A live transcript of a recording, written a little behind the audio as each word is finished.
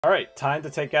Alright, time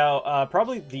to take out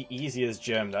probably the easiest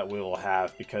gym that we will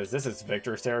have, because this is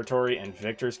Victor's territory, and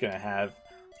Victor's gonna have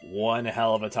one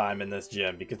hell of a time in this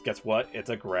gym, because guess what? It's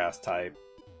a grass type.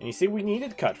 And you see, we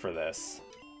needed cut for this.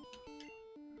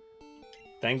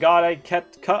 Thank God I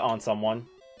kept cut on someone.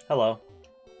 Hello.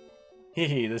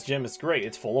 Hehe, this gym is great.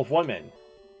 It's full of women.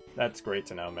 That's great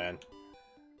to know, man.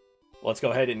 Let's go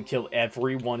ahead and kill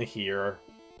everyone here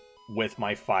with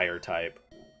my fire type.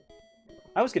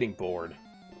 I was getting bored.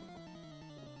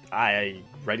 I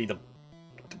ready to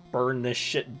burn this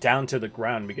shit down to the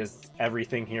ground because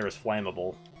everything here is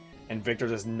flammable. And Victor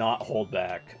does not hold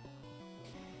back.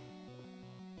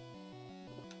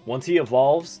 Once he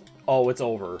evolves, oh, it's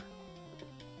over.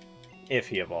 If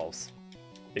he evolves.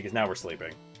 Because now we're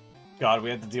sleeping. God, we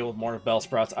have to deal with more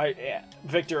Bellsprouts.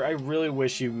 Victor, I really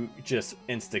wish you just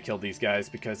insta-killed these guys,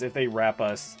 because if they wrap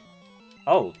us...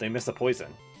 Oh, they missed a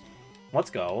poison. Let's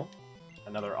go.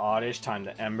 Another oddish, time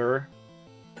to Ember.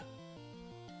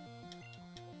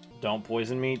 Don't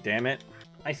poison me, damn it.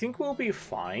 I think we'll be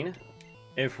fine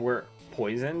if we're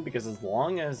poisoned, because as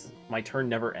long as my turn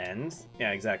never ends...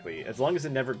 Yeah, exactly. As long as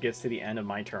it never gets to the end of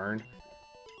my turn,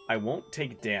 I won't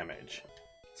take damage.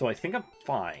 So I think I'm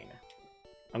fine.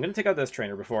 I'm going to take out this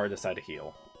trainer before I decide to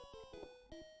heal.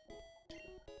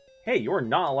 Hey, you're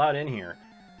not allowed in here.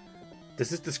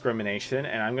 This is discrimination,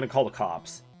 and I'm going to call the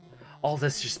cops. All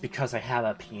this just because I have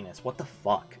a penis. What the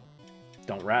fuck?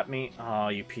 Don't wrap me. Oh,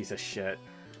 you piece of shit.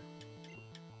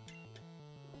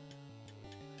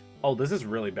 Oh, this is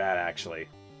really bad, actually.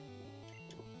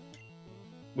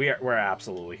 We're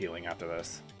absolutely healing after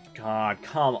this. God,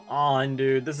 come on,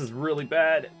 dude. This is really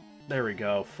bad. There we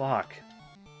go. Fuck.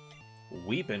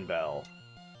 Weepin' Bell.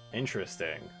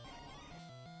 Interesting.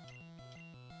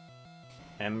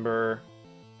 Ember.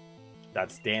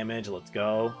 That's damage. Let's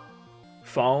go.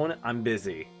 Phone. I'm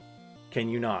busy. Can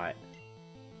you not?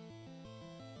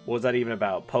 What was that even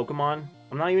about? Pokemon?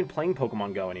 I'm not even playing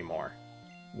Pokemon Go anymore.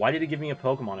 Why did it give me a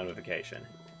Pokemon notification?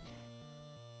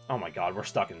 Oh my god, we're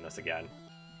stuck in this again.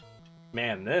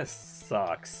 Man, this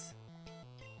sucks.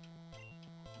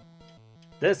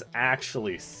 This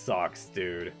actually sucks,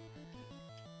 dude.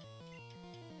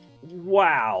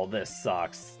 Wow, this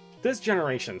sucks. This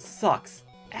generation sucks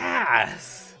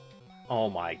ass. Oh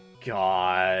my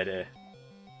god.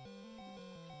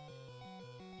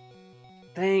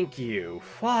 Thank you.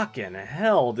 Fucking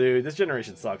hell, dude. This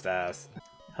generation sucks ass.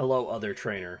 Hello, other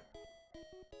trainer.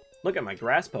 Look at my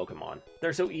grass Pokemon.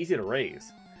 They're so easy to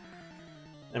raise.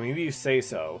 I mean, if you say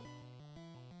so.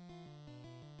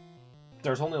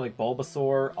 There's only like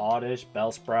Bulbasaur, Oddish,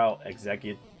 Bellsprout,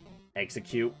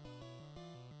 Execute.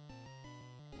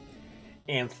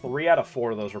 And 3 out of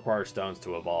 4 of those require stones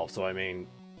to evolve, so I mean...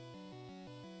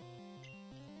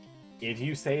 If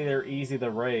you say they're easy to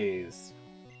raise...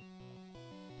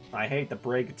 I hate to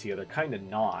break it to you, they're kinda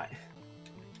not.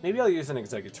 Maybe I'll use an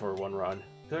Executor one run.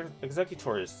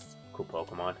 Executor is a cool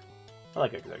Pokemon. I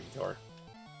like Executor.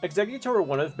 Executor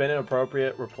would have been an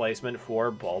appropriate replacement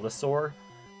for Bulbasaur,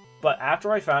 but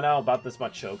after I found out about this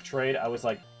Machoke trade, I was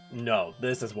like, no,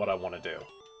 this is what I want to do.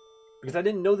 Because I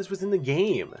didn't know this was in the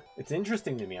game. It's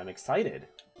interesting to me, I'm excited.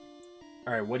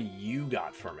 Alright, what do you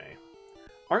got for me?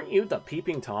 Aren't you the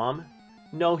Peeping Tom?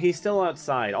 No, he's still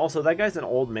outside. Also, that guy's an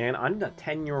old man. I'm a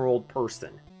 10-year-old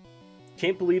person.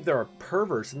 Can't believe there are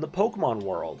perverts in the Pokemon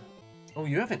world. Oh,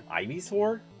 you have an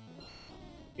Ivysaur?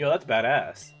 Yo, that's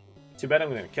badass. Too bad I'm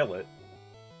gonna kill it.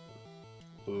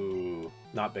 Ooh,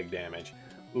 not big damage.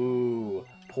 Ooh,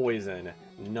 poison.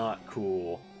 Not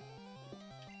cool.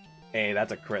 Hey,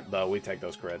 that's a crit, though. We take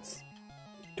those crits.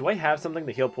 Do I have something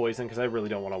to heal poison? Because I really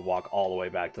don't want to walk all the way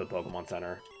back to the Pokemon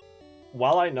Center.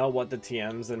 While I know what the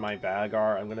TMs in my bag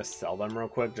are, I'm going to sell them real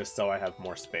quick just so I have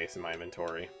more space in my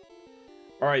inventory.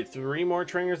 Alright, 3 more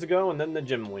trainers to go, and then the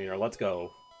gym leader. Let's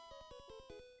go.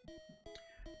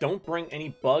 Don't bring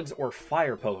any bugs or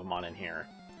fire Pokemon in here.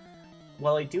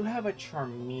 Well, I do have a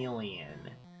Charmeleon.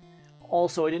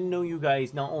 Also, I didn't know you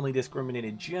guys not only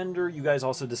discriminated gender, you guys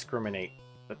also discriminate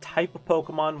the type of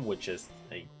Pokemon, which is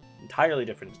an entirely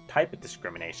different type of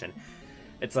discrimination.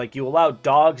 It's like you allow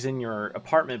dogs in your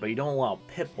apartment, but you don't allow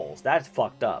pit bulls. That's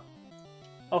fucked up.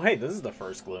 Oh, hey, this is the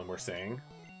first Gloom we're seeing.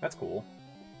 That's cool.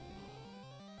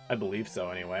 I believe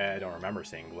so, anyway. I don't remember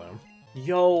seeing Gloom.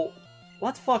 Yo,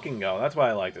 let's fucking go. That's what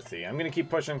I like to see. I'm gonna keep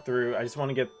pushing through. I just want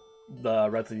to get the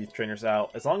rest of these trainers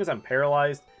out. As long as I'm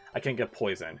paralyzed, I can't get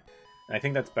poisoned. And I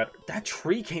think that's better. That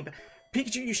tree came back.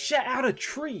 Pikachu, you shot out a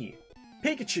tree!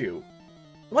 Pikachu!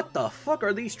 What the fuck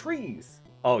are these trees?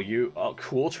 Oh, you... Oh,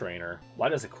 cool trainer. Why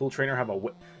does a cool trainer have a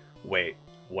whip? Wait,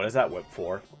 what is that whip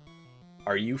for?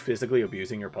 Are you physically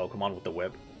abusing your Pokemon with the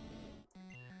whip?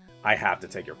 I have to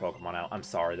take your Pokemon out. I'm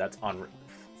sorry, that's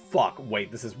Fuck,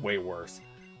 wait, this is way worse.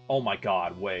 Oh my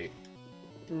god, wait.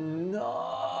 No!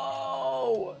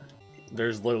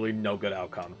 There's literally no good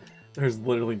outcome. There's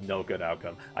literally no good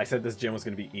outcome. I said this gym was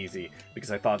going to be easy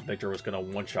because I thought Victor was going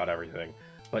to one-shot everything.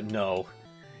 But no.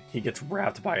 He gets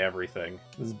wrapped by everything.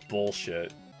 This is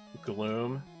bullshit.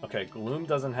 Gloom? Okay, Gloom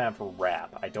doesn't have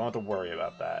wrap. I don't have to worry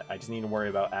about that. I just need to worry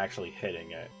about actually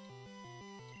hitting it.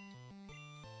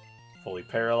 Fully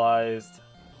paralyzed.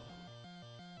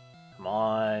 Come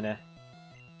on.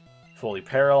 Fully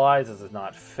paralyzed. This is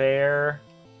not fair.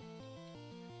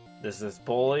 This is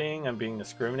bullying. I'm being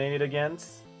discriminated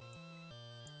against.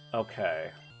 Okay.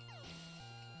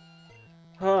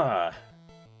 Huh.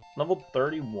 Level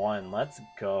 31. Let's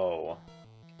go.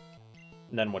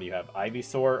 And then what do you have?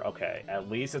 Ivysaur? Okay. At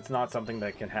least it's not something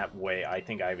that can have... Wait, I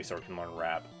think Ivysaur can learn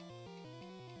Wrap.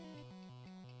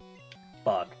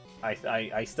 Fuck.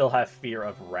 I still have fear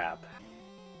of Wrap.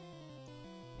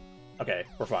 Okay,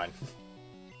 we're fine.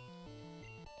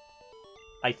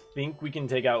 I think we can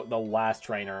take out the last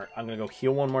trainer. I'm gonna go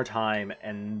heal one more time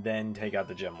and then take out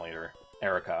the gym leader,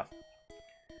 Erica.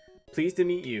 Pleased to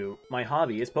meet you. My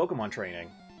hobby is Pokemon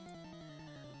training.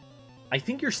 I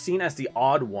think you're seen as the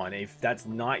odd one if that's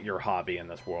not your hobby in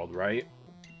this world, right?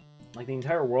 Like, the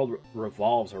entire world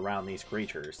revolves around these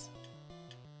creatures.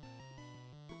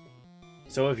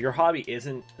 So if your hobby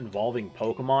isn't involving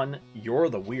Pokemon, you're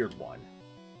the weird one.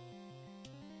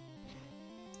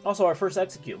 Also, our first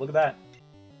Execute. Look at that.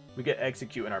 We get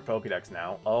Execute in our Pokedex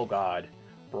now. Oh god.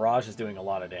 Barrage is doing a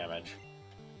lot of damage.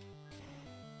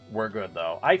 We're good,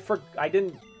 though. I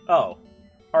didn't... Oh.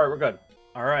 Alright, we're good.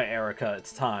 Alright, Erica,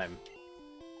 it's time.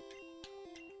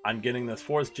 I'm getting this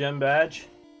 4th gym badge.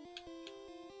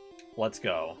 Let's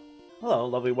go. Hello,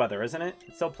 lovely weather, isn't it?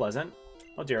 It's so pleasant.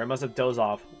 Oh dear, I must have dozed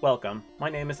off. Welcome. My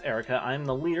name is Erica. I am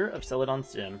the leader of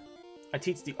Celadon's gym. I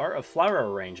teach the art of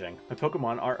flower arranging. My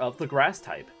Pokemon are of the grass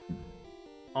type.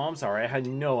 Oh, I'm sorry. I had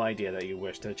no idea that you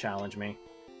wished to challenge me.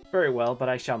 Very well, but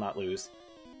I shall not lose.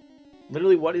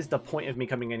 Literally, what is the point of me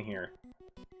coming in here?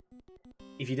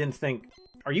 If you didn't think...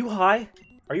 Are you high?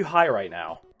 Are you high right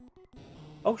now?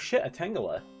 Oh shit, a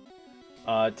Tangela.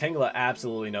 Tangela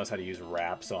absolutely knows how to use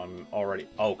Wrap, so I'm already...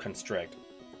 Oh, Constrict.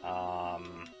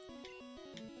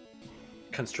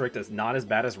 Constrict is not as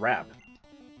bad as Wrap.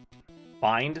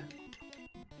 Bind?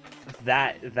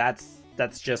 That's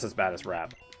just as bad as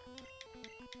Wrap.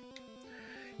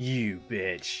 You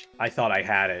bitch. I thought I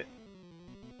had it.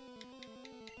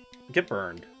 Get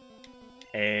burned.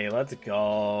 Hey, let's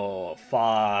go.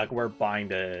 Fuck, we're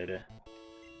binded.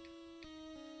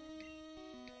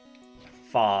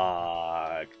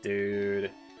 Fuck,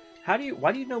 dude.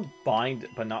 Why do you know bind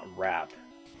but not Wrap?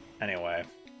 Anyway.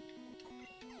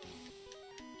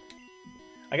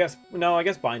 I guess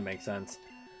bind makes sense.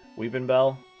 Weepin'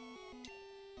 Bell.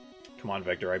 Come on,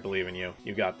 Victor, I believe in you.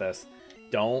 You got this.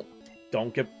 Don't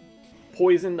get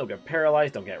poisoned, don't get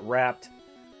paralyzed, don't get wrapped.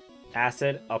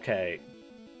 Acid, okay.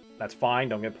 That's fine,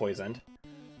 don't get poisoned.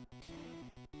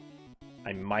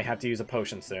 I might have to use a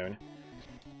potion soon.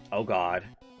 Oh god.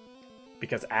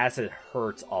 Because acid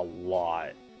hurts a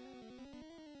lot.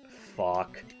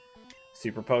 Fuck.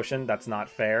 Super potion, that's not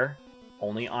fair.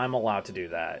 Only I'm allowed to do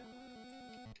that.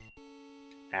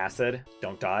 Acid,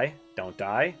 don't die, don't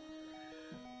die.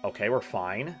 Okay, we're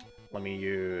fine. Let me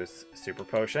use super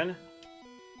potion.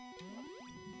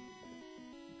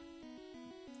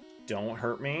 Don't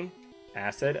hurt me.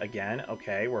 Acid, again.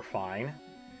 Okay, we're fine.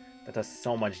 That does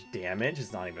so much damage,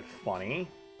 it's not even funny.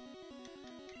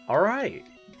 Alright.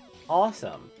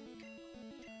 Awesome.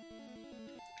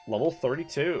 Level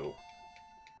 32.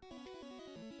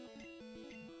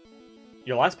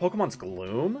 Your last Pokemon's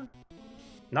Gloom?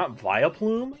 Not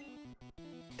Vileplume?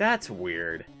 That's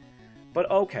weird. But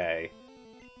okay.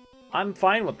 I'm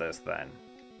fine with this then.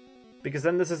 Because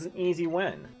then this is an easy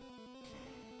win.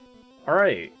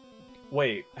 Alright.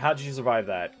 Wait, how did you survive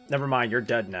that? Never mind, you're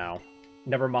dead now.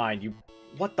 Never mind, you...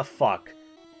 What the fuck?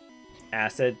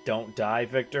 Acid, don't die,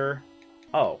 Victor.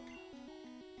 Oh.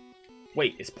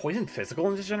 Wait, is poison physical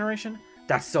in this generation?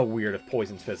 That's so weird if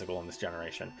poison's physical in this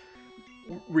generation.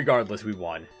 Regardless, we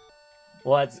won.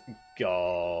 Let's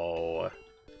go.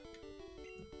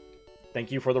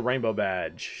 Thank you for the rainbow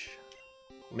badge.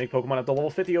 Make Pokemon up to level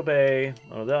 50 obey.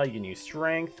 Oh, you can use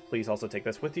strength. Please also take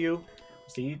this with you.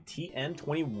 See,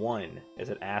 TN21. Is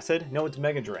it acid? No, it's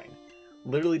Mega Drain.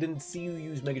 Literally didn't see you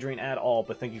use Mega Drain at all,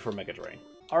 but thank you for Mega Drain.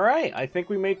 Alright, I think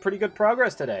we made pretty good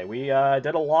progress today. We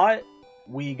did a lot.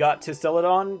 We got to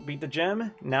Celadon, beat the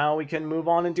gym. Now we can move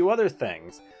on and do other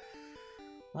things.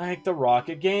 Like the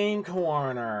Rocket Game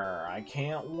Corner. I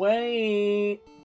can't wait.